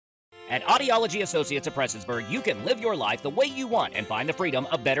At Audiology Associates of Prestonsburg, you can live your life the way you want and find the freedom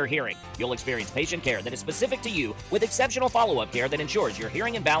of better hearing. You'll experience patient care that is specific to you with exceptional follow-up care that ensures your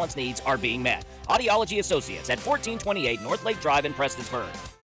hearing and balance needs are being met. Audiology Associates at 1428 North Lake Drive in Prestonsburg.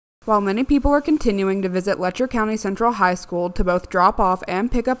 While many people are continuing to visit Letcher County Central High School to both drop off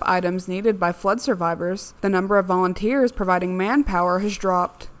and pick up items needed by flood survivors, the number of volunteers providing manpower has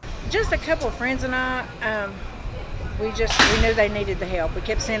dropped. Just a couple of friends and I, we knew they needed the help. We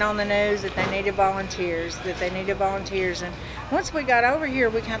kept seeing on the news that they needed volunteers, and once we got over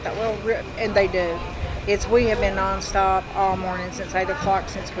here, we kind of thought, well, and they do. We have been nonstop all morning since 8 o'clock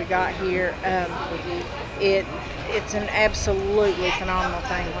since we got here. It's an absolutely phenomenal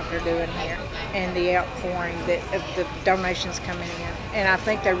thing what they're doing here, and the outpouring of the donations coming in. And I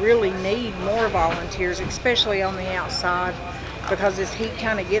think they really need more volunteers, especially on the outside, because this heat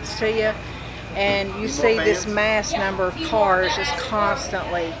kind of gets to you. And you see this mass number of cars just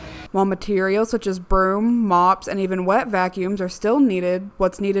constantly. While materials such as broom, mops, and even wet vacuums are still needed,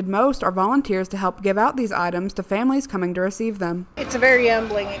 what's needed most are volunteers to help give out these items to families coming to receive them. It's a very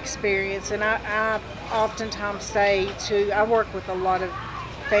humbling experience, and I oftentimes say I work with a lot of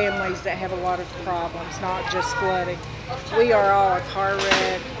families that have a lot of problems, not just flooding. We are all a car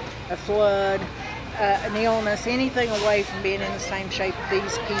wreck, a flood, an illness, anything away from being in the same shape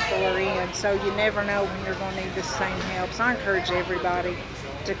these people are in. So you never know when you're going to need the same help. So I encourage everybody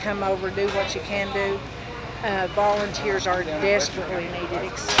to come over, do what you can do. Volunteers are desperately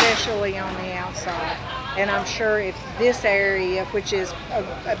needed, especially on the outside. And I'm sure if this area, which is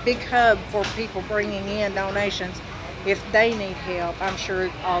a big hub for people bringing in donations, if they need help, I'm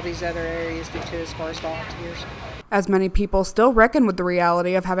sure all these other areas do too as far as volunteers. As many people still reckon with the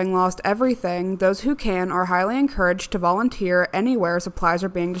reality of having lost everything, those who can are highly encouraged to volunteer anywhere supplies are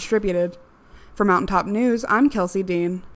being distributed. For Mountaintop News, I'm Kelsey Dean.